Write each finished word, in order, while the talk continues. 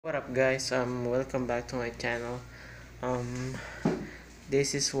What up guys, welcome back to my channel. um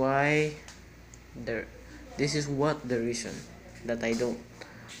this is why the this is what the reason that I don't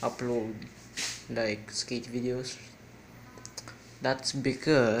upload like skate videos. That's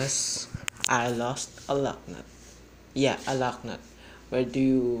because I lost a lock nut. Yeah, a lock nut. Where do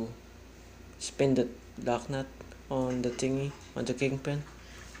you spin the lock nut? On the thingy, on the kingpin?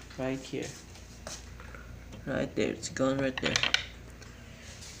 Right here, right there, it's gone right there.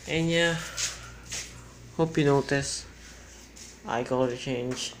 And yeah, hope you notice I gotta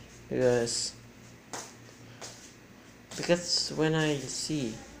change because when I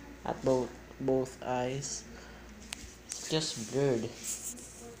see at both eyes, it's just blurred.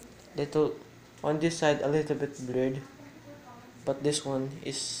 Little on this side a little bit blurred, but this one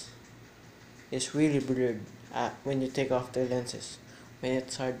is really blurred when you take off the lenses. When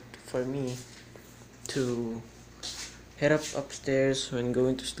it's hard for me to head up upstairs when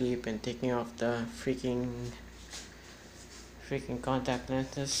going to sleep and taking off the freaking contact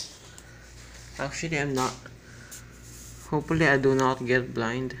lenses. Actually, I'm not. Hopefully, I do not get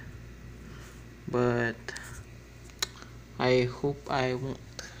blind, but I hope I won't.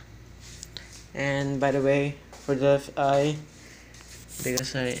 And by the way, for the left eye,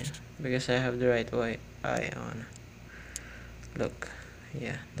 because I because I have the right eye on. Look,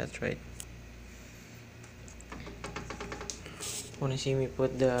 yeah, that's right. Wanna see me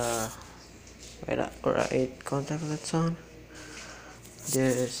put the right contact lens on?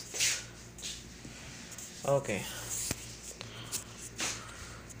 Just okay.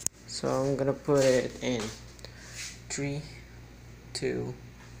 So I'm gonna put it in 3, 2,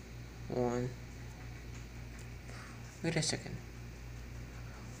 1. Wait a second.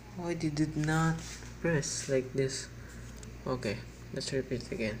 Why did it not press like this? Okay, let's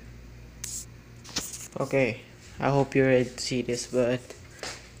repeat again. Okay, I hope you're ready to see this, but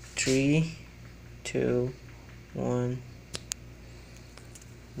 3, 2, 1.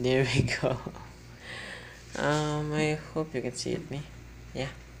 There we go. I hope you can see it, me. Yeah.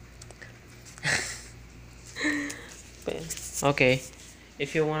 Okay.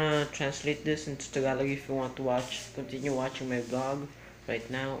 If you wanna translate this into Tagalog, if you want to continue watching my vlog right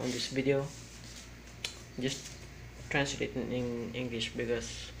now on this video, just translate in English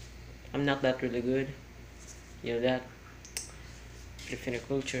because I'm not that really good. You know that Filipino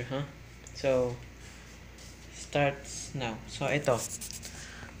culture, huh? So starts now. So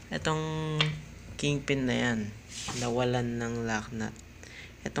itong kingpin na yan, nawalan ng locknut.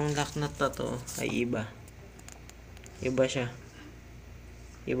 Itong locknut na to ay iba siya,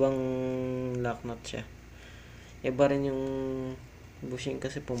 ibang locknut siya. Iba rin yung bushing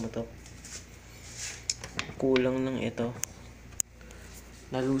kasi pumatok. Kulang ng ito,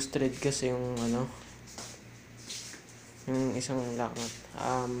 na loose thread kasi yung yung isang locknut.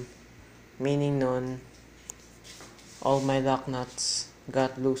 Meaning nun, all my locknuts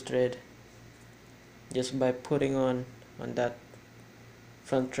got loose thread just by putting on that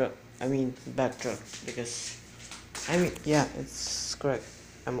back truck, because yeah, it's correct.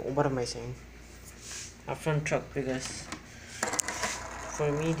 What am I saying? A front truck, because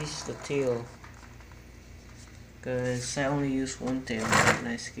for me this is the tail, because I only use one tail when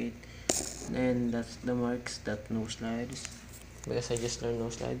I skate, and that's the marks that no slides, because I just learned no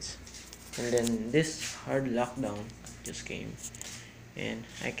slides. And then this hard lockdown just came and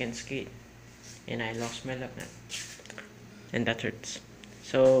I can skate, and I lost my lock nut, and that hurts.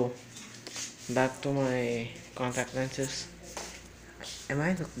 So back to my contact lenses. Am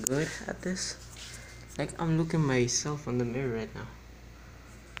I look good at this? Like, I'm looking myself on the mirror right now.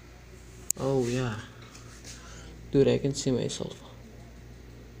 Oh yeah, dude, I can see myself.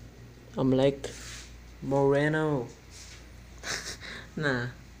 I'm like Moreno. Nah,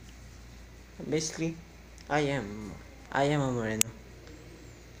 basically I am a Moreno.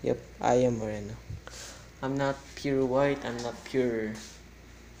 Yep, I am Moreno. I'm not pure white, I'm not pure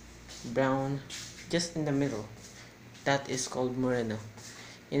brown, just in the middle. That is called Moreno.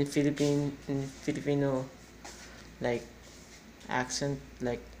 In Filipino like accent,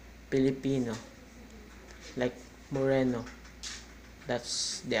 like Filipino, like Moreno.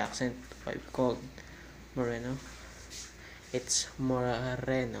 That's the accent why we called Moreno. It's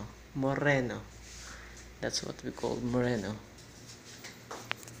Moreno. That's what we call Moreno.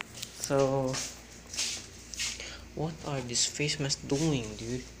 So what are these face masks doing,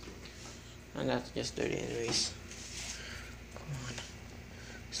 dude? And that's just dirty anyways. Come on.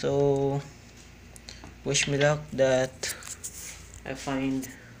 So wish me luck that I find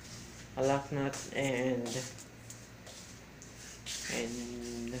a lock nut and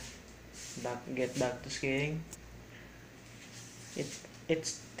get back to skating.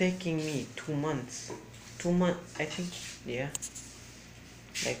 it's taking me 2 months. 2 months, I think, yeah,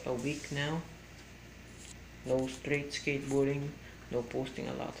 like a week now. No straight skateboarding, no posting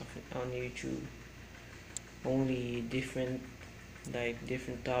a lot of it on YouTube. Only different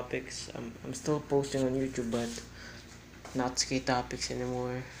topics. I'm still posting on YouTube, but not skate topics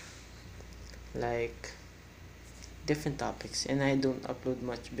anymore. Like different topics, and I don't upload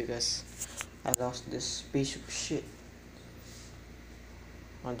much because I lost this piece of shit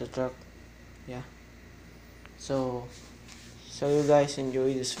on the truck. Yeah. So you guys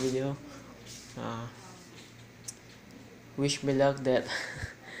enjoy this video. Uh, wish me luck that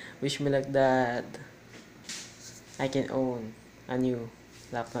wish me luck that I can own a new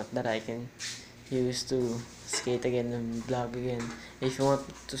locknut that I can use to skate again and vlog again. If you want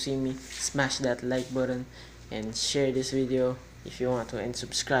to see me, smash that like button and share this video if you want to, and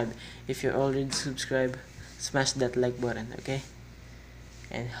subscribe. If you're already subscribed, smash that like button, okay?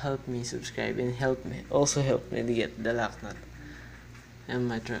 And help me subscribe, and help me to get the locknut and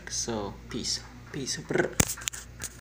my truck. So peace. Brr.